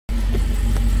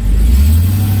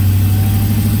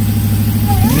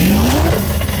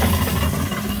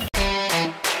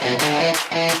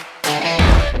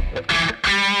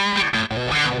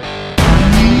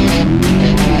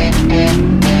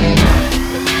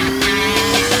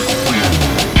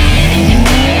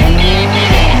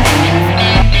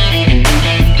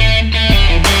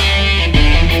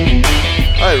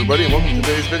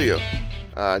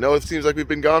I know it seems like we've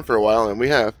been gone for a while, and we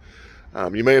have.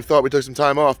 You may have thought we took some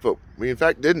time off, but we in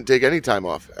fact didn't take any time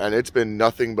off, and it's been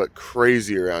nothing but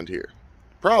crazy around here.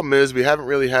 Problem is, we haven't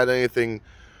really had anything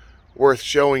worth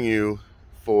showing you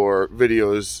for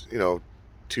videos, you know,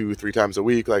 2-3 times a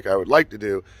week like I would like to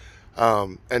do,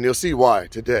 and you'll see why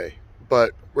today.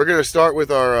 But we're going to start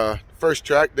with our first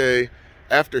track day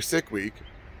after sick week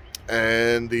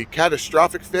and the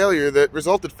catastrophic failure that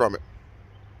resulted from it.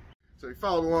 So if you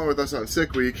followed along with us on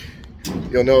sick week,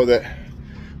 you'll know that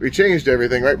we changed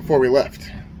everything right before we left.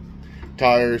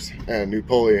 Tires and new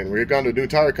pulley, and we had gone to a new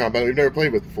tire compound we've never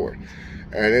played with before,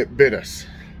 and it bit us.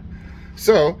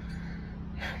 So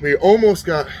we almost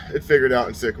got it figured out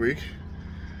in sick week,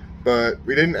 but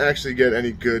we didn't actually get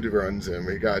any good runs in.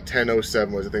 We got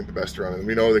 10:07 was I think the best run, and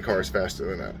we know the car is faster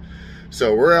than that.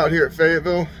 So we're out here at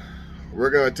Fayetteville, we're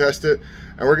gonna test it,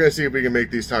 and we're gonna see if we can make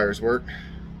these tires work.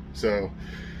 So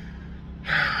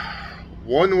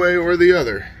one way or the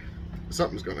other,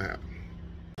 something's gonna happen.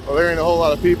 Well, there ain't a whole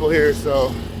lot of people here,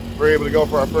 so we're able to go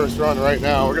for our first run right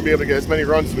now. We're gonna be able to get as many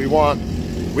runs as we want.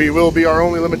 We will be our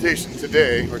only limitation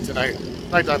today, or tonight,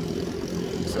 nighttime.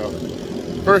 So,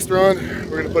 first run,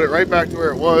 we're gonna put it right back to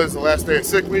where it was the last day of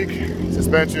sick week.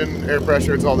 Suspension, air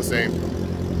pressure, it's all the same.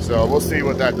 So we'll see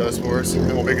what that does for us, and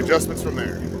then we'll make adjustments from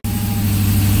there.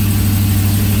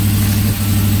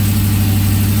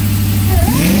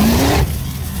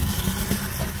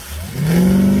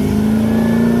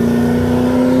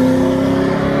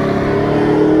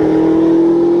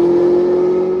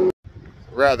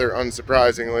 Rather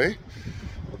unsurprisingly,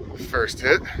 first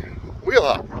hit, wheel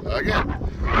hop again,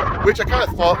 which I kind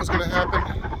of thought was going to happen.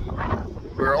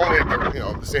 We were only at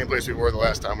the same place we were the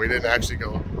last time. We didn't actually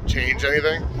go change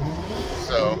anything,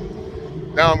 so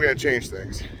now I'm going to change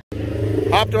things.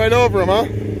 Hopped right over him, huh?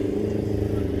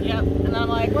 Yep, and I'm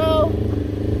like, well,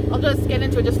 I'll just get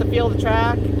into it just to feel the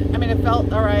track. I mean, it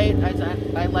felt all right.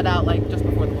 I let out like just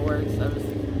before the board, so it was...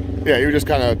 Yeah, you were just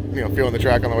kind of feeling the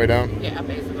track on the way down. Yeah,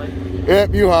 basically.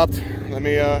 Yep, you hopped. Let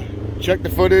me check the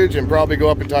footage and probably go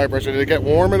up in tire pressure. Did it get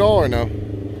warm at all or no?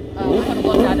 I haven't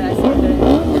looked at it. I saved it.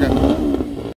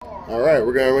 Okay. All right,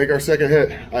 we're gonna make our second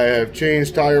hit. I have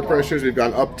changed tire pressures. We've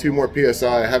gone up 2 more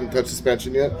PSI. I haven't touched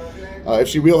suspension yet. If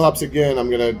she wheel hops again,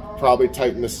 I'm gonna probably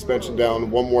tighten the suspension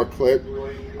down 1 more click.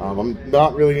 I'm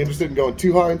not really interested in going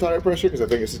too high in tire pressure because I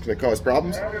think it's just gonna cause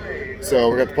problems. So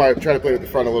we're gonna try to play with the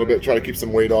front a little bit, try to keep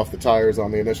some weight off the tires on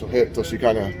the initial hit until she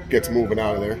kind of gets moving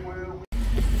out of there.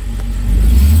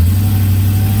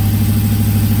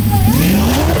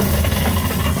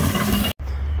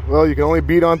 Well, you can only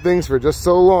beat on things for just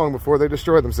so long before they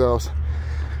destroy themselves.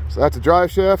 So that's a drive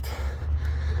shaft,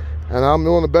 and I'm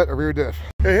willing to bet a rear diff.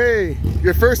 Hey,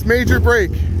 your first major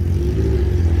break.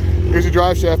 Here's your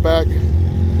drive shaft back.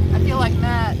 I feel like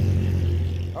Matt.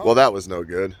 Well, that was no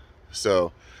good.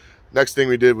 So next thing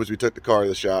we did was we took the car to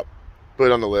the shop, put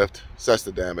it on the lift, assessed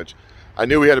the damage. I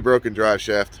knew we had a broken drive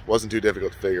shaft. Wasn't too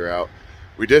difficult to figure out.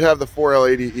 We did have the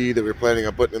 4L80E that we were planning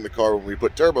on putting in the car when we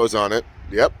put turbos on it.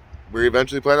 Yep. We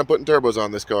eventually plan on putting turbos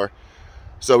on this car.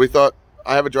 So we thought,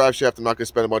 I have a drive shaft, I'm not going to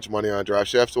spend a bunch of money on a drive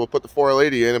shaft, so we'll put the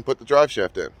 4L80 in and put the drive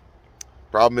shaft in.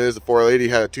 Problem is, the 4L80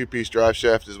 had a 2-piece drive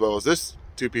shaft as well as this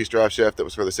 2-piece drive shaft that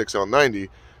was for the 6L90,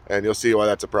 and you'll see why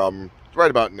that's a problem right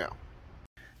about now.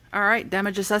 All right,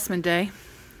 damage assessment day.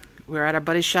 We were at our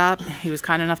buddy's shop. He was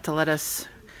kind enough to let us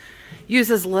use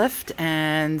his lift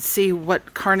and see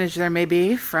what carnage there may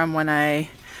be from when I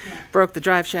broke the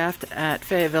drive shaft at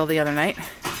Fayetteville the other night.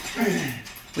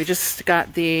 We just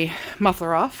got the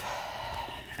muffler off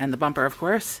and the bumper, of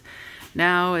course.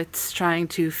 Now it's trying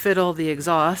to fiddle the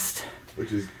exhaust,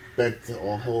 which is bent to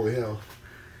all holy hell.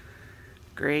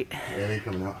 Great. Yeah, it ain't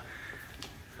coming out.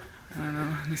 I don't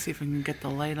know. Let me see if we can get the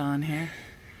light on here.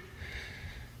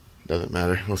 Doesn't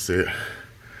matter. We'll see it.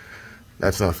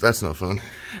 That's no fun. Alright,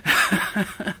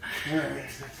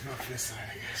 that's enough this side,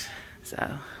 I guess.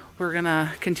 So we're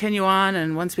gonna continue on,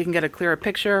 and once we can get a clearer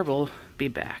picture, we'll be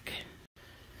back.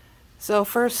 So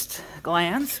first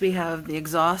glance, we have the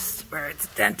exhaust where it's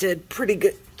dented pretty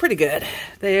good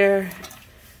there,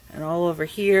 and all over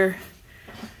here.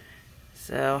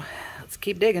 So let's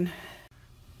keep digging.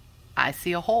 I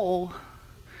see a hole.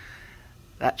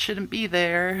 That shouldn't be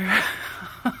there.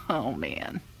 Oh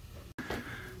man.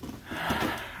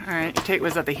 Alright,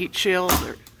 was that the heat shield?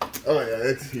 Or? Oh yeah,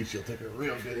 it's heat shield. Take a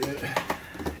real good hit.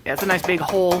 Yeah, it's a nice big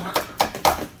hole.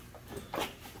 I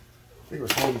think it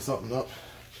was holding something up.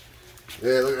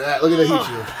 Yeah, look at that. Look at the heat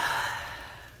shield.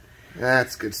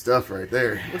 That's good stuff right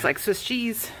there. Looks like Swiss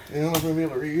cheese. Yeah, I don't know if we'll be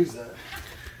able to reuse that.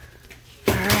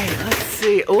 Alright, let's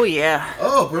see. Oh yeah.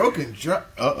 Oh, broken drive.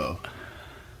 Uh-oh.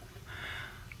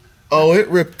 Oh, it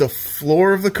ripped the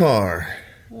floor of the car.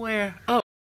 Where? Oh.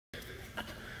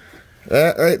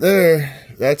 That right there,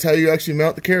 that's how you actually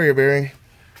mount the carrier bearing.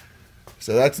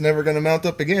 So that's never going to mount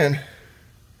up again.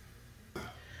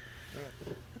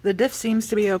 The diff seems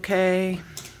to be okay.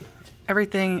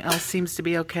 Everything else seems to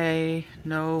be okay.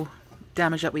 No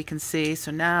damage that we can see.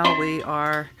 So now we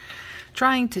are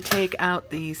trying to take out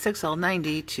the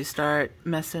 6L90 to start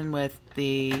messing with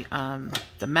the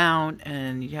mount,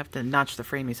 and you have to notch the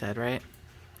frame, you said, right?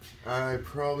 I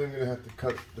probably am going to have to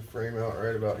cut the frame out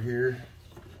right about here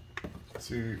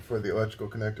for the electrical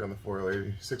connector on the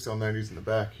 480. 6L90's in the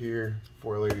back here,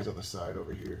 480's on the side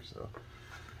over here. So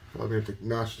I'm going to have to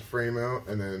notch the frame out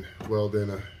and then weld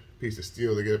in a piece of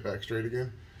steel to get it back straight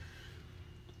again,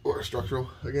 or structural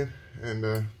again.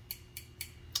 And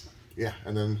yeah,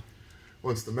 and then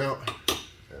once the mount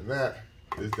and that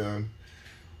is done,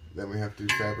 then we have to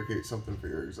fabricate something for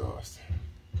your exhaust.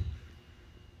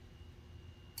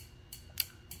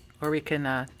 Or we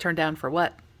can turn down for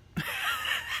what?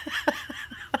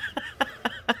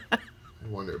 I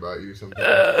wonder about you sometimes.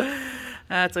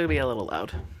 That's going to be a little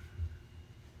loud.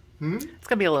 It's going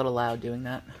to be a little loud doing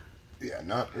that. Yeah,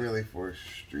 not really for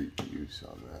street use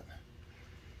on that.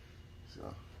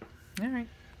 So, all right.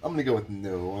 I'm going to go with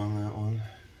no on that one.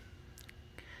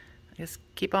 I guess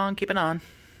keep on keeping on.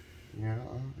 Yeah,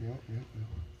 yeah.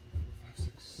 5,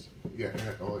 6, yeah, I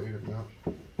got all 8 of them out.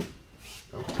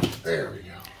 Oh, there we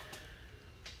go.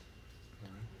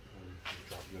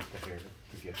 Dropping up the hair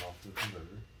to get off the converter.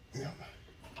 Yep.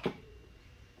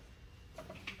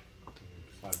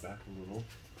 Slide back a little,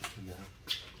 and now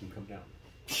you can come down.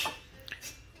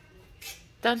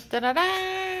 Dun, da, da, da.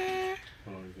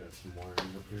 Oh, you got some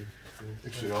wiring up here.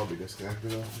 It should all be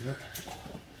disconnected off. Yep.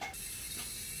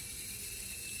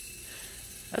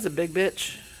 That's a big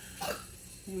bitch.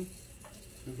 It's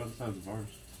about the size of ours.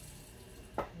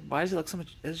 Why does it look so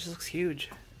much? It just looks huge.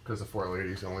 Because the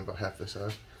 480 is only about half the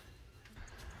size.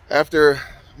 After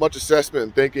much assessment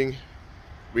and thinking,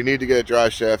 we need to get a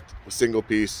drive shaft, a single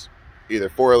piece, either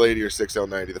 480 or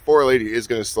 6L90. The 480 is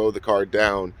going to slow the car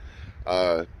down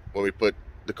when we put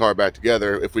the car back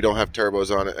together if we don't have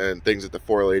turbos on it and things that the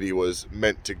 480 was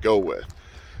meant to go with.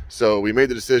 So we made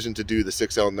the decision to do the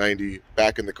 6L90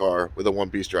 back in the car with a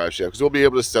one-piece drive shaft, because we'll be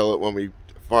able to sell it when we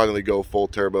finally go full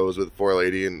turbos with the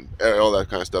 480 and all that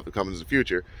kind of stuff that comes in the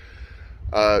future.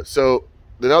 So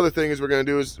the other thing is we're going to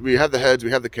do is we have the heads,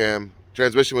 we have the cam,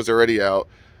 transmission was already out.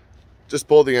 Just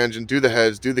pull the engine, do the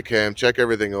heads, do the cam, check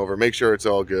everything over, make sure it's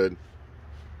all good,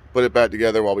 put it back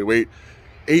together while we wait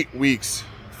 8 weeks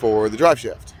for the drive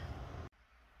shaft.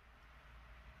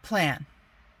 Plan.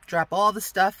 Drop all the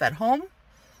stuff at home,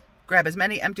 grab as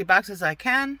many empty boxes as I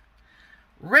can,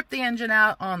 rip the engine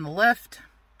out on the lift,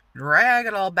 drag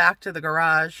it all back to the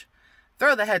garage,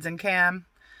 throw the heads and cam,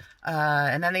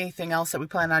 and anything else that we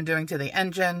plan on doing to the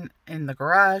engine in the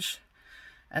garage.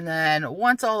 And then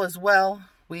once all is well,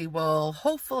 we will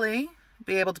hopefully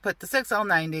be able to put the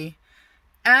 6L90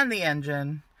 and the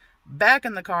engine back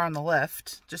in the car on the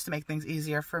lift, just to make things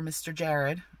easier for Mr.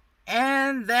 Jared.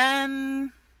 And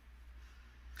then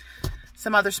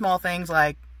some other small things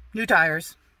like new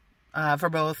tires for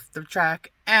both the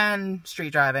track and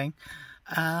street driving.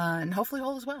 And hopefully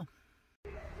all is well.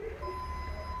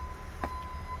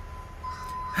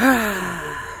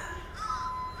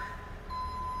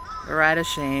 Right, a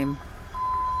shame.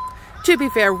 To be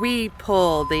fair, we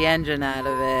pulled the engine out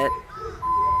of it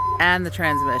and the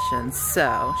transmission,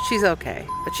 so she's okay.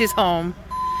 But she's home.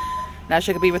 Now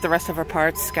she could be with the rest of her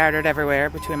parts scattered everywhere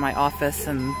between my office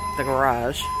and the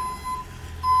garage.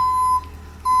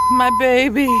 My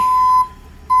baby.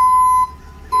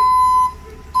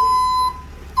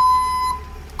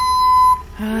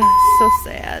 So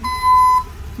sad.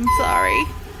 I'm sorry.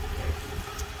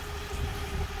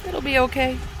 It'll be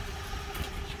okay.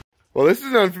 Well, this is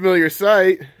an unfamiliar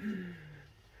sight.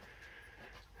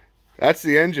 That's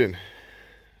the engine.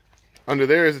 Under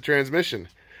there is the transmission.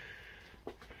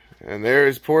 And there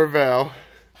is poor Val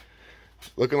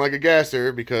looking like a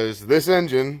gasser, because this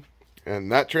engine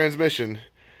and that transmission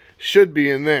should be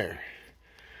in there.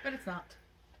 But it's not.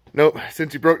 Nope,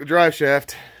 since he broke the drive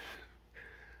shaft,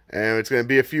 and it's going to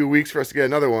be a few weeks for us to get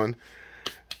another one,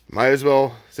 might as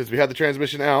well, since we had the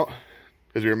transmission out,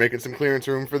 because we were making some clearance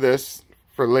room for this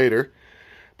for later,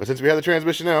 but since we had the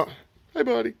transmission out, hi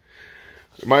buddy,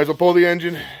 we might as well pull the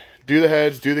engine, do the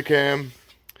heads, do the cam.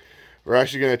 We're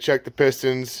actually going to check the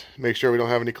pistons, make sure we don't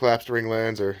have any collapsed ring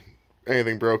lands or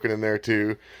anything broken in there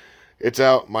too. It's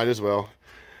out, might as well.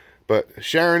 But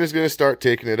Sharon is going to start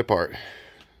taking it apart.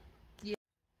 Yeah.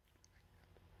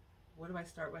 What do I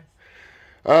start with?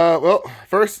 Well,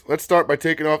 first, let's start by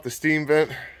taking off the steam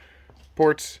vent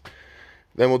ports.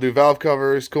 Then we'll do valve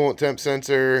covers, coolant temp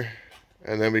sensor,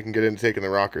 and then we can get into taking the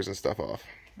rockers and stuff off.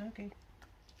 Okay.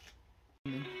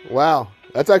 Wow,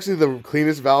 that's actually the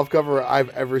cleanest valve cover I've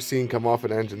ever seen come off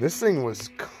an engine. This thing was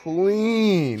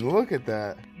clean. Look at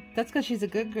that. That's because she's a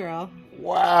good girl.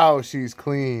 Wow, she's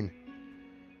clean.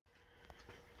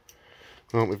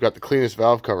 Well, we've got the cleanest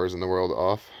valve covers in the world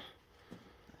off.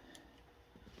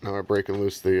 Now we're breaking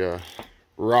loose the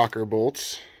rocker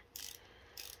bolts.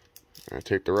 I'm going to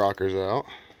take the rockers out.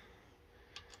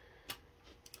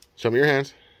 Show me your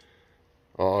hands.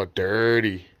 Oh,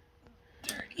 dirty.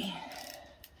 Dirty.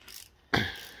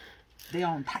 They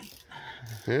on tight.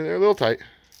 Yeah, they're a little tight.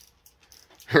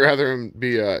 I'd rather them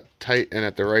be tight and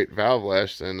at the right valve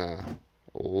lash than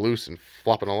loose and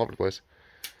flopping all over the place.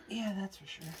 Yeah, that's for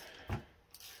sure. What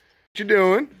you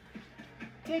doing?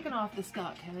 Taking off the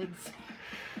stock heads.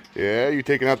 Yeah, you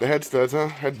taking out the head studs, huh?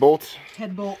 Head bolts?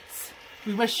 Head bolts.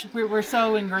 We wish we're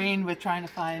so ingrained with trying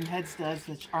to find head studs,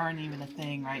 which aren't even a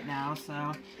thing right now,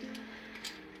 so.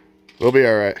 We'll be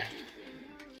alright.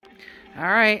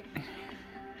 Alright.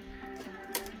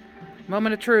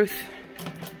 Moment of truth.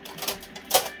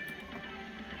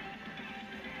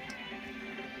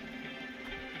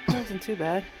 It wasn't too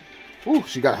bad. Ooh,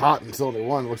 she got hot in cylinder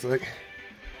 1, looks like.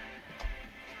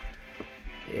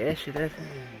 Yeah, she did.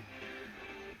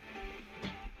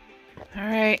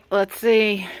 Alright, let's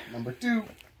see. Number 2.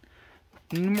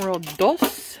 Numero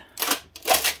dos.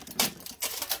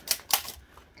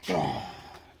 Oh.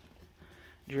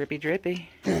 Drippy, drippy.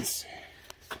 Yes.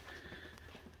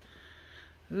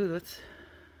 Ooh,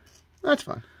 That's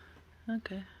fine.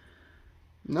 okay.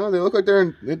 No, they look like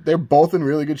they're both in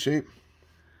really good shape.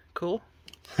 Cool.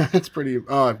 That's pretty.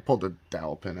 Oh, I pulled the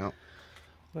dowel pin out.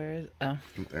 Where is? Oh,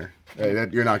 Right there. Hey,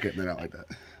 you're not getting it out like that.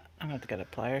 I'm gonna have to get a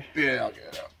plier. Yeah, I'll get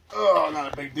it out. Oh,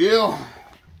 not a big deal.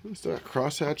 Let's start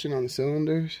cross hatching on the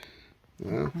cylinders.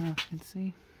 Well, Oh, let's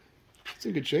see. it's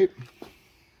in good shape.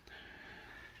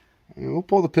 And we'll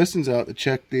pull the pistons out to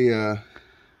check the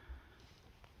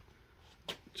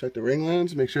ring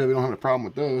lands, make sure we don't have a problem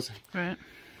with those. Right.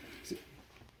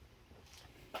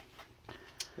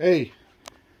 Hey.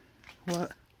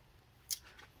 What?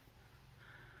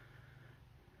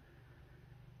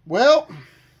 Well,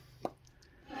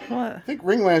 What? I think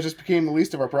ring lands just became the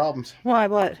least of our problems. Why?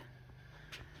 What?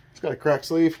 It's got a cracked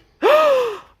sleeve.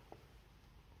 Oh,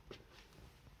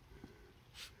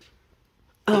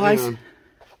 Hang on.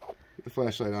 Get the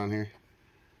flashlight on here.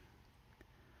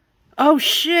 Oh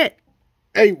shit!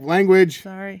 Hey, language.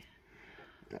 Sorry.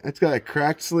 It's got a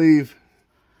cracked sleeve.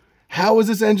 How is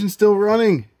this engine still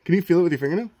running? Can you feel it with your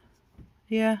fingernail?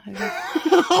 Yeah. I did.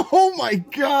 Oh my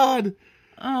god!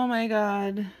 Oh my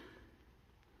god.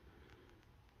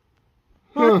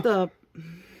 What the?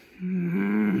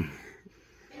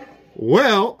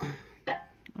 Well.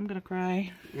 I'm gonna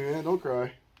cry. Yeah, don't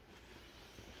cry.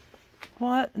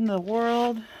 What in the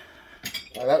world?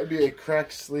 That would be a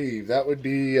cracked sleeve. That would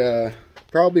be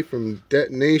probably from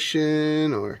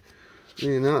detonation or,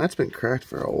 you know, that's been cracked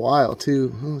for a while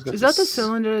too. Oh, it's got Is that the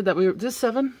cylinder that we were? This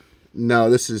 7? No,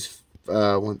 this is 3.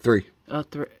 Oh,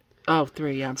 3. Oh,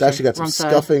 3. Yeah. I'm It's actually got some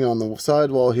scuffing on the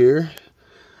sidewall here.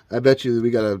 I bet you that we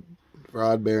got a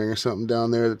rod bearing or something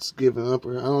down there that's giving up,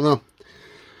 or I don't know.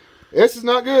 This is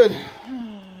not good.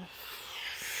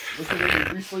 Looks like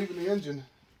we're re-sleeving the engine.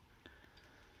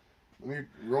 Let me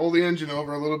roll the engine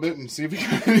over a little bit and see if we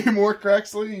got any more cracked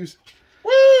sleeves.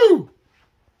 Woo!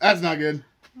 That's not good.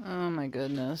 Oh my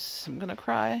goodness. I'm gonna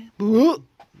cry. Don't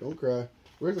cry.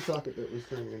 Where's the socket that was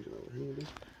turning the engine over? Who did this?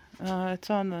 It's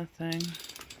on the thing.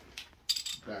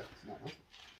 That's not.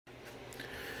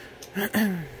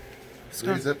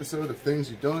 Today's episode of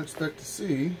Things You Don't Expect to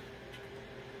See.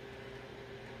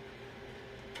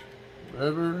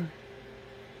 Whatever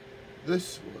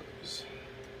this was.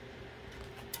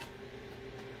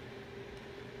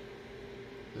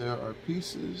 There are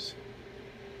pieces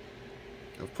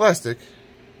of plastic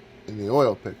in the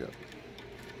oil pickup.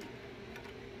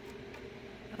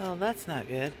 Oh, that's not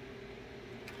good.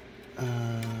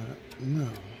 No.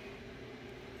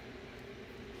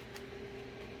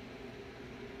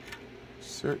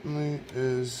 Certainly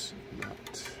is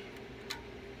not.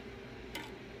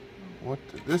 What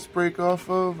did this break off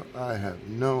of? I have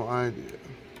no idea.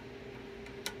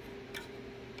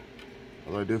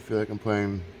 Although I do feel like I'm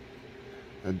playing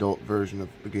an adult version of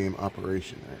the game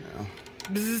Operation right now.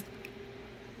 Bzzz.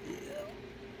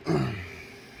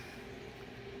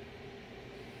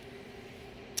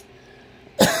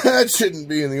 That shouldn't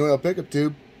be in the oil pickup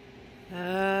tube.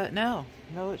 No.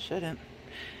 No, it shouldn't.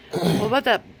 What about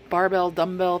that barbell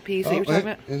dumbbell piece that you were talking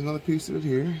about? There's another piece of it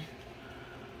here.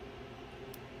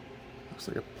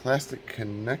 Looks like a plastic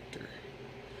connector.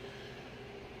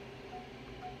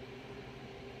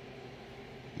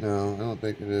 No, I don't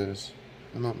think it is.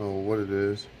 I don't know what it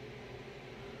is.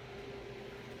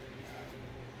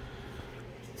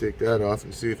 Let's take that off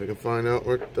and see if I can find out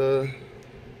where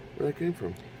that came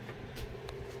from.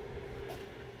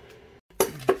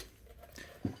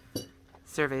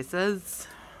 Survey says,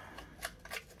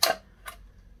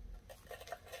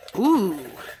 ooh,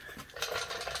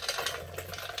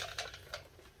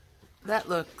 that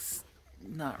looks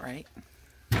not right.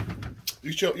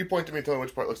 You point to me and tell me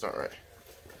which part looks not right.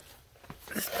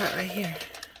 This part right here.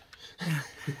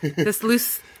 This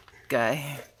loose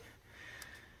guy.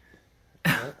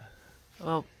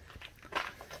 Well,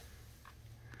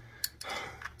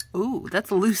 ooh,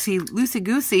 that's a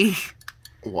loosey-goosey.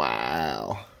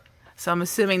 Wow. So I'm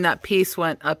assuming that piece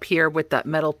went up here with that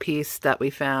metal piece that we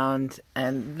found,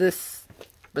 and this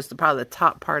was probably the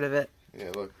top part of it.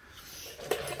 Yeah, look.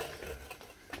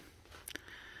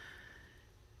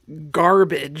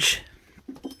 Garbage.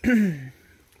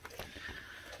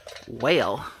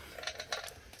 Whale.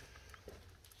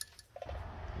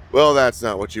 Well, that's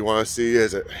not what you want to see,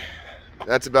 is it?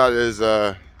 That's about as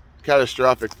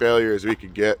catastrophic failure as we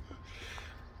could get.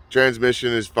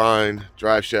 Transmission is fine.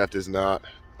 Drive shaft is not.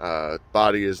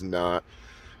 Body is not.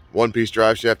 One-piece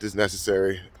drive shaft is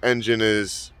necessary. Engine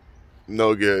is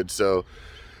no good. So,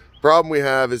 problem we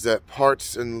have is that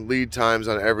parts and lead times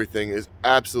on everything is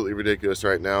absolutely ridiculous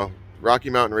right now.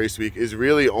 Rocky Mountain Race Week is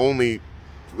really only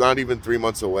not even 3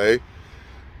 months away.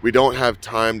 We don't have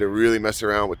time to really mess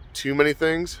around with too many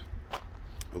things.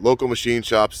 Local machine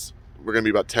shops, we're going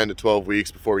to be about 10 to 12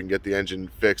 weeks before we can get the engine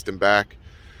fixed and back.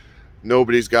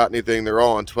 Nobody's got anything. They're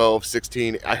all on 12,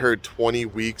 16. I heard 20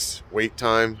 weeks wait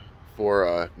time for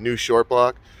a new short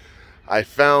block. I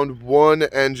found one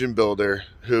engine builder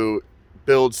who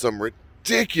builds some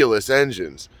ridiculous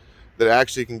engines that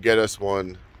actually can get us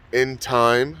one in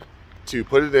time to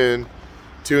put it in,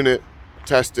 tune it,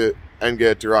 test it, and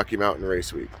get it to Rocky Mountain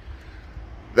Race Week.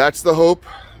 That's the hope.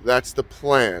 That's the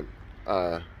plan.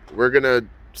 We're going to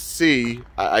see.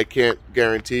 I can't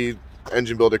guarantee.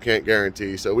 Engine builder can't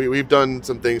guarantee. So we've done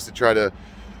some things to try to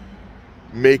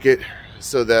make it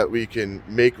so that we can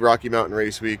make Rocky Mountain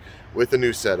Race Week with a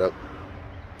new setup.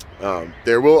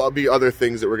 There will be other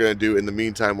things that we're going to do in the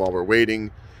meantime while we're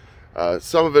waiting.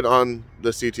 Some of it on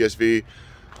the CTS-V.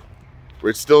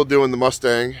 We're still doing the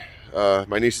Mustang.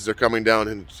 My nieces are coming down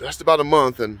in just about a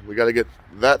month, and we got to get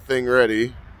that thing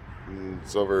ready. And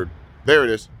it's over. There it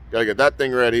is. Got to get that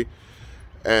thing ready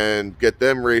and get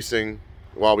them racing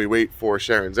while we wait for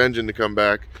Sharon's engine to come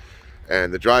back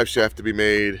and the drive shaft to be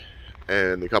made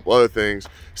and a couple other things.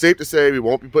 Safe to say we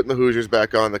won't be putting the Hoosiers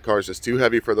back on. The car's just too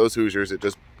heavy for those Hoosiers. It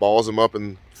just balls them up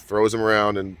and throws them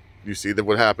around, and you see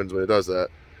what happens when it does that.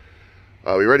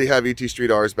 We already have ET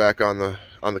Street R's back on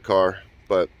the car,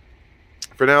 but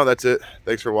for now that's it.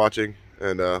 Thanks for watching,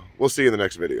 and we'll see you in the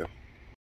next video.